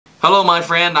Hello my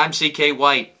friend, I'm C.K.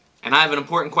 White, and I have an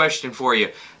important question for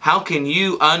you. How can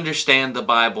you understand the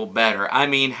Bible better? I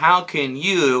mean, how can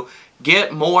you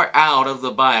get more out of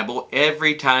the Bible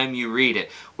every time you read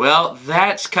it? Well,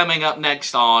 that's coming up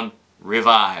next on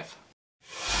Revive.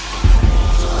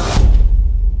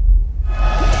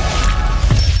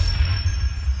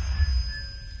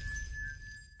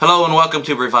 Hello and welcome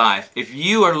to Revive. If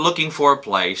you are looking for a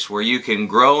place where you can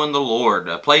grow in the Lord,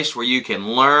 a place where you can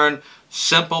learn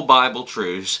simple Bible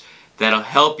truths that'll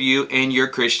help you in your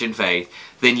Christian faith,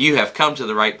 then you have come to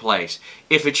the right place.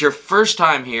 If it's your first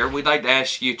time here, we'd like to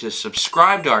ask you to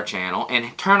subscribe to our channel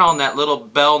and turn on that little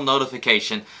bell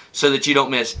notification so that you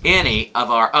don't miss any of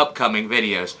our upcoming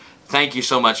videos. Thank you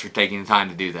so much for taking the time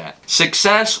to do that.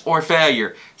 Success or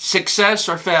failure? Success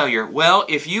or failure? Well,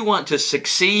 if you want to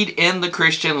succeed in the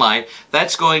Christian life,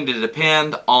 that's going to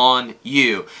depend on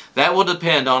you. That will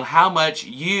depend on how much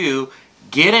you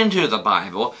get into the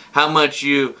Bible, how much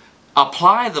you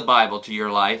apply the Bible to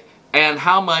your life, and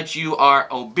how much you are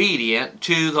obedient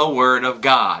to the Word of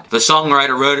God. The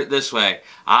songwriter wrote it this way: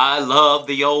 I love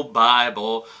the old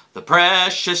Bible, the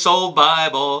precious old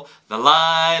Bible, the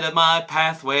light of my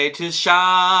pathway to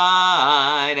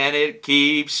shine, and it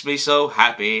keeps me so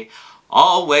happy,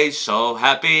 always so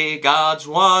happy, God's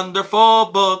wonderful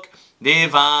book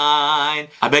divine.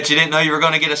 I bet you didn't know you were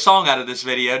going to get a song out of this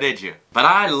video, did you? But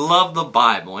I love the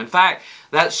Bible. In fact,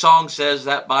 that song says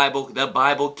that the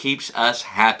Bible keeps us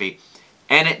happy.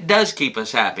 And it does keep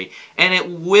us happy. And it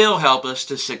will help us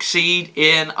to succeed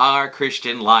in our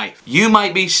Christian life. You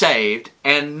might be saved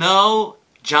and know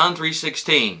John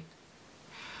 3:16.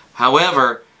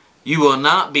 However, you will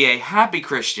not be a happy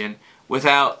Christian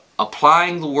without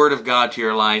applying the Word of God to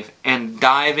your life and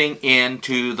diving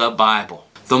into the Bible.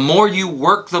 The more you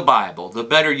work the Bible, the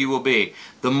better you will be.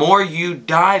 The more you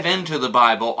dive into the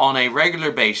Bible on a regular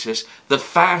basis, the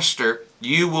faster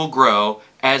you will grow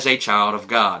as a child of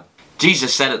God.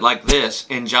 Jesus said it like this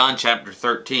in John chapter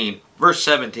 13, verse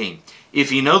 17.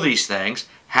 If ye know these things,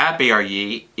 happy are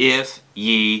ye if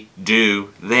ye do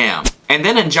them. And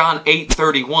then in John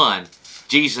 8:31,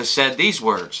 Jesus said these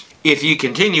words: If ye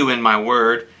continue in my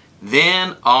word,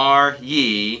 then are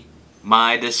ye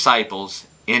my disciples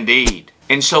indeed.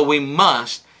 And so we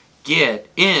must get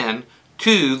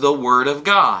into the Word of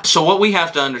God. So what we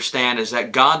have to understand is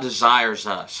that God desires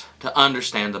us to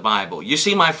understand the Bible. You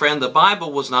see, my friend, the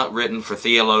Bible was not written for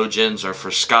theologians or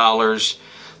for scholars.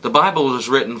 The Bible was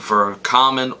written for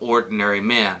common, ordinary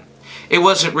men. It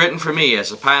wasn't written for me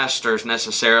as a pastor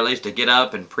necessarily to get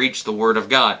up and preach the Word of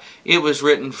God. It was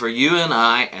written for you and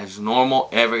I as normal,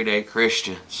 everyday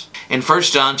Christians. In 1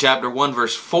 John chapter 1,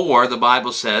 verse 4, the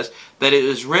Bible says that it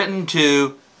was written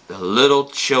to the little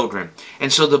children.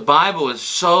 And so the Bible is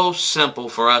so simple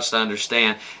for us to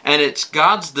understand, and it's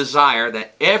God's desire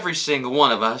that every single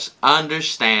one of us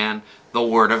understand the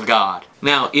Word of God.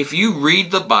 Now, if you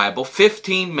read the Bible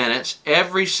 15 minutes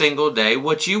every single day,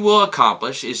 what you will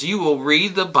accomplish is you will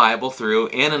read the Bible through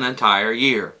in an entire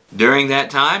year. During that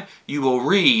time, you will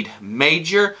read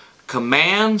major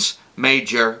commands,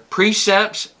 major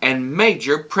precepts, and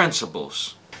major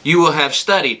principles. You will have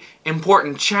studied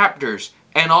important chapters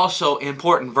and also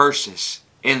important verses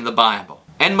in the Bible.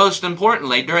 And most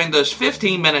importantly, during those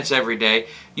 15 minutes every day,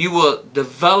 you will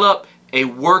develop a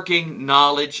working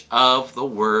knowledge of the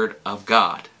Word of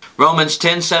God. Romans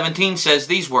 10:17 says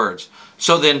these words: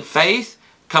 So then faith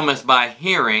cometh by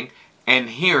hearing, and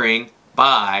hearing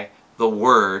by the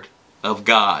Word of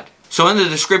God. So in the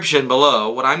description below,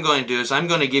 what I'm going to do is I'm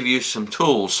going to give you some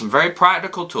tools, some very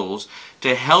practical tools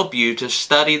to help you to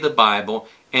study the Bible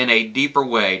in a deeper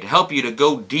way, to help you to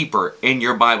go deeper in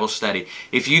your Bible study.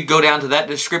 If you go down to that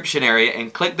description area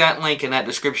and click that link in that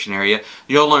description area,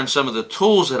 you'll learn some of the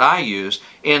tools that I use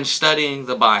in studying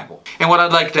the Bible. And what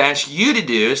I'd like to ask you to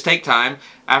do is take time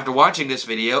after watching this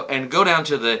video and go down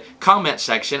to the comment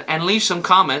section and leave some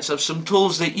comments of some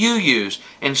tools that you use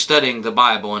in studying the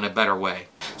Bible in a better way.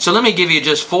 So let me give you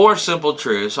just 4 simple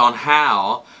truths on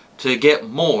how to get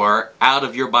more out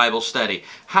of your Bible study.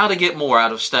 How to get more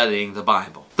out of studying the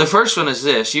Bible. The first one is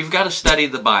this: you've got to study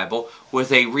the Bible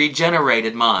with a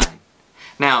regenerated mind.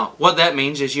 Now, what that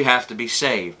means is you have to be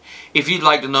saved. If you'd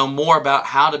like to know more about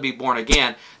how to be born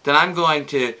again, then I'm going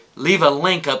to leave a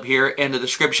link up here in the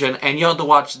description, and you'll have to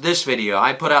watch this video.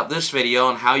 I put out this video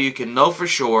on how you can know for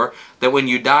sure that when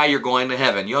you die you're going to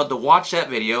heaven. You'll have to watch that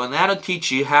video, and that'll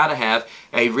teach you how to have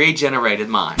a regenerated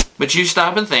mind. But you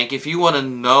stop and think, if you want to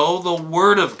know the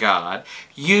Word of God,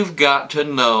 you've got to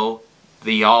know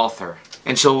the author.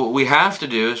 And so what we have to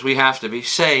do is we have to be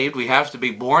saved, we have to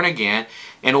be born again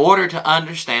in order to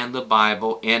understand the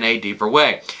Bible in a deeper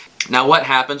way. Now what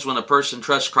happens when a person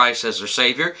trusts Christ as their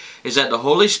Savior is that the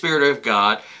Holy Spirit of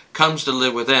God comes to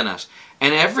live within us.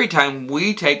 And every time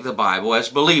we take the Bible as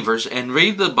believers and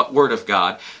read the Word of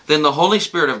God, then the Holy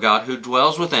Spirit of God who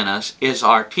dwells within us is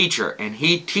our teacher. And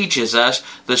He teaches us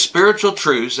the spiritual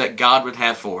truths that God would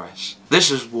have for us. This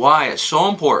is why it's so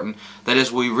important that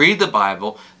as we read the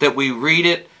Bible, that we read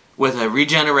it with a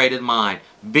regenerated mind,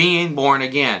 being born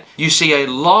again. You see, a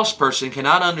lost person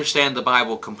cannot understand the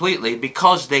Bible completely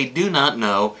because they do not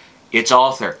know its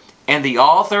author. And the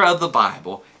author of the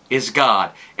Bible is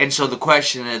God. And so the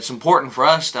question that's important for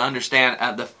us to understand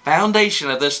at the foundation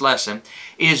of this lesson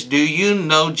is, do you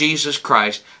know Jesus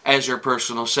Christ as your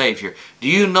personal Savior? Do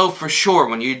you know for sure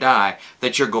when you die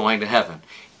that you're going to heaven?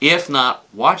 If not,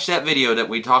 watch that video that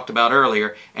we talked about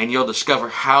earlier and you'll discover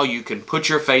how you can put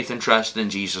your faith and trust in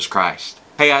Jesus Christ.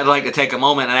 Hey, I'd like to take a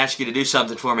moment and ask you to do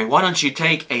something for me. Why don't you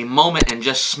take a moment and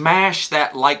just smash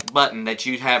that like button that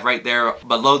you have right there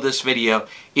below this video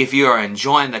if you are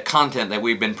enjoying the content that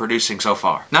we've been producing so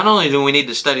far. Not only do we need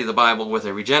to study the Bible with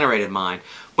a regenerated mind,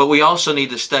 but we also need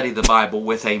to study the Bible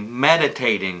with a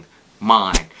meditating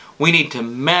mind. We need to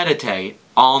meditate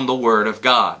on the Word of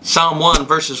God. Psalm 1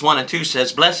 verses 1 and 2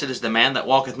 says, "Blessed is the man that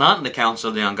walketh not in the counsel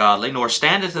of the ungodly, nor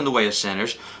standeth in the way of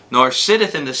sinners, nor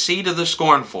sitteth in the seat of the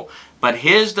scornful. But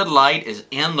his delight is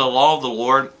in the law of the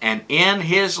Lord, and in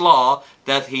his law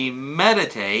doth he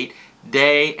meditate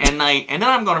day and night." And then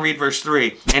I'm going to read verse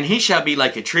 3. "And he shall be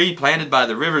like a tree planted by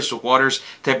the rivers of waters,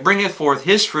 that bringeth forth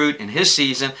his fruit in his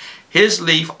season. His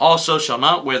leaf also shall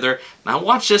not wither." Now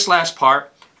watch this last part.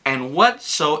 "And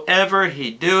whatsoever he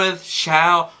doeth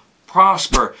shall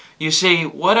prosper." You see,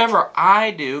 whatever I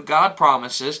do, God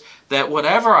promises that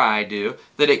whatever I do,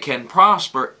 that it can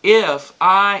prosper if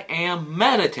I am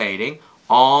meditating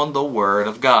on the Word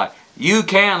of God. You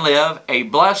can live a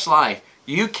blessed life.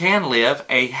 You can live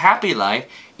a happy life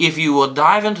if you will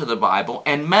dive into the Bible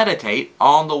and meditate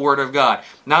on the Word of God.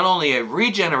 Not only a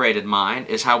regenerated mind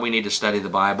is how we need to study the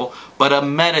Bible, but a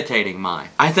meditating mind.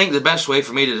 I think the best way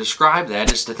for me to describe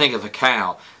that is to think of a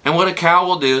cow. And what a cow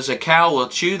will do is a cow will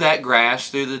chew that grass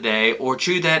through the day or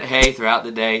chew that hay throughout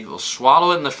the day. It will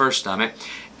swallow it in the first stomach,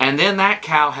 and then that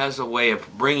cow has a way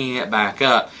of bringing it back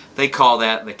up. They call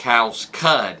that the cow's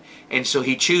cud. And so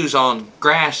he chews on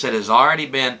grass that has already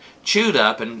been chewed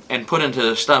up and put into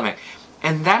the stomach.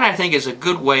 And that, I think, is a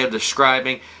good way of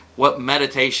describing what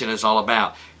meditation is all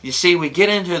about. You see, we get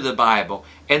into the Bible,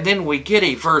 and then we get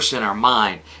a verse in our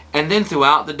mind. And then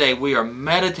throughout the day, we are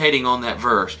meditating on that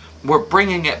verse. We're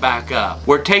bringing it back up.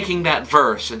 We're taking that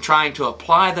verse and trying to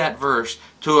apply that verse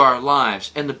to our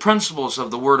lives and the principles of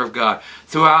the Word of God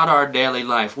throughout our daily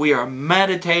life. We are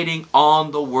meditating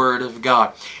on the Word of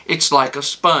God. It's like a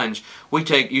sponge.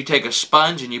 You take a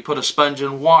sponge and you put a sponge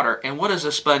in water, and what does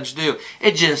a sponge do?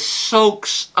 It just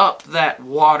soaks up that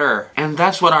water. And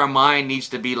that's what our mind needs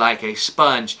to be, like a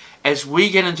sponge. As we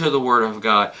get into the Word of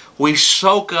God, we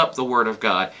soak up the Word of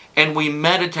God and we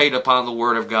meditate upon the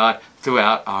Word of God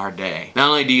throughout our day. Not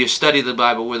only do you study the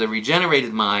Bible with a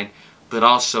regenerated mind, but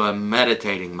also a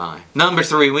meditating mind. Number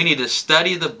 3, we need to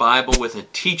study the Bible with a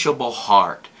teachable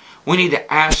heart. We need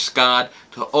to ask God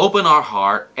to open our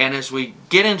heart, and as we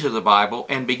get into the Bible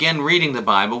and begin reading the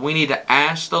Bible, we need to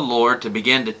ask the Lord to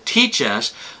begin to teach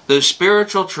us the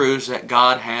spiritual truths that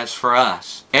God has for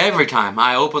us. Every time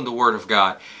I open the Word of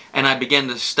God and I begin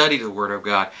to study the Word of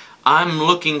God, I'm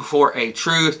looking for a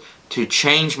truth to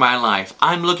change my life.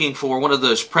 I'm looking for one of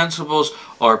those principles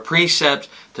or precepts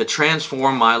to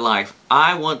transform my life.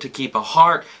 I want to keep a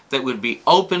heart that would be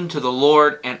open to the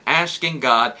Lord and asking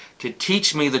God to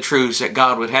teach me the truths that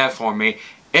God would have for me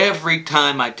every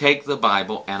time I take the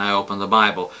Bible and I open the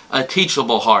Bible. A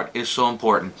teachable heart is so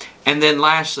important. And then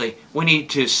lastly, we need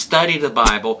to study the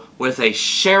Bible with a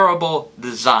shareable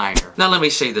desire. Now let me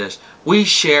say this. We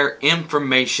share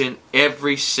information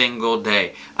every single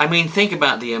day. I mean, think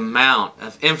about the amount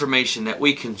of information that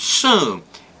we consume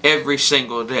every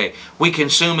single day. We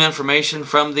consume information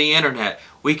from the internet.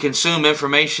 We consume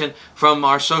information from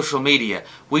our social media.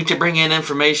 We bring in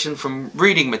information from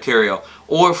reading material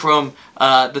or from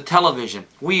the television.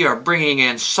 We are bringing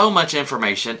in so much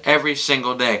information every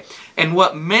single day. And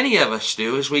what many of us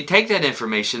do is we take that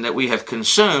information that we have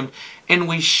consumed and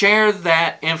we share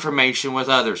that information with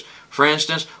others. For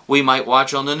instance, we might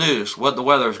watch on the news what the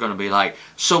weather is going to be like.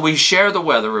 So we share the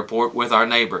weather report with our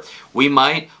neighbor. We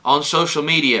might, on social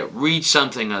media, read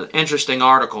something, an interesting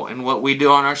article. And what we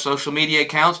do on our social media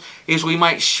accounts is we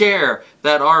might share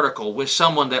that article with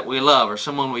someone that we love or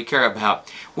someone we care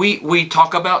about. We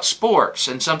talk about sports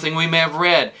and something we may have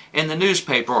read in the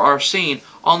newspaper or seen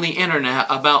on the internet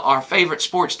about our favorite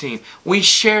sports team. We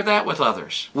share that with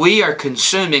others. We are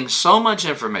consuming so much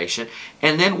information,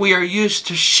 and then we are used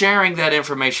to sharing that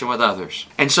information with others.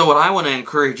 And so what I want to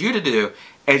encourage you to do,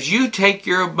 as you take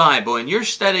your Bible and you're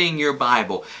studying your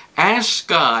Bible, ask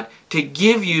God to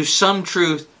give you some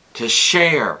truth to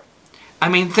share. I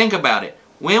mean, think about it.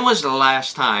 When was the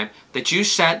last time that you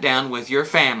sat down with your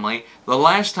family, the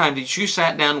last time that you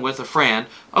sat down with a friend,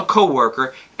 a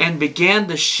co-worker, and began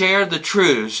to share the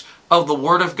truths of the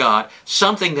Word of God,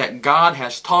 something that God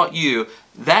has taught you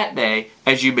that day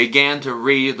as you began to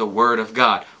read the Word of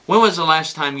God? When was the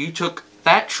last time you took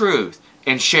that truth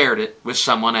and shared it with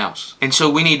someone else? And so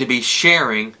we need to be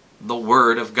sharing the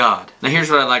Word of God. Now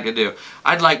here's what I'd like to do.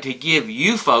 I'd like to give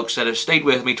you folks that have stayed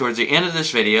with me towards the end of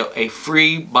this video a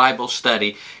free Bible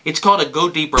study. It's called a Go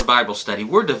Deeper Bible Study.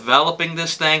 We're developing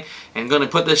this thing and going to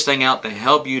put this thing out to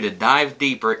help you to dive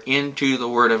deeper into the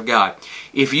Word of God.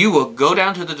 If you will go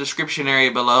down to the description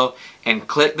area below and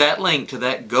click that link to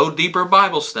that Go Deeper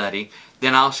Bible Study,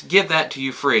 then I'll give that to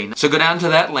you free. So go down to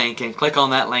that link and click on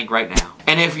that link right now.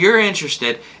 And if you're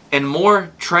interested in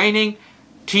more training,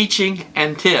 teaching,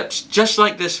 and tips, just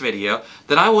like this video,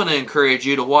 then I want to encourage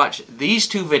you to watch these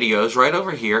two videos right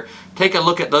over here. Take a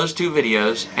look at those two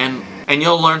videos, and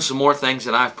you'll learn some more things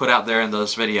that I've put out there in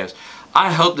those videos.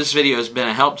 I hope this video has been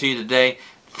a help to you today.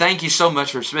 Thank you so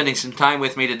much for spending some time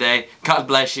with me today. God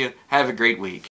bless you. Have a great week.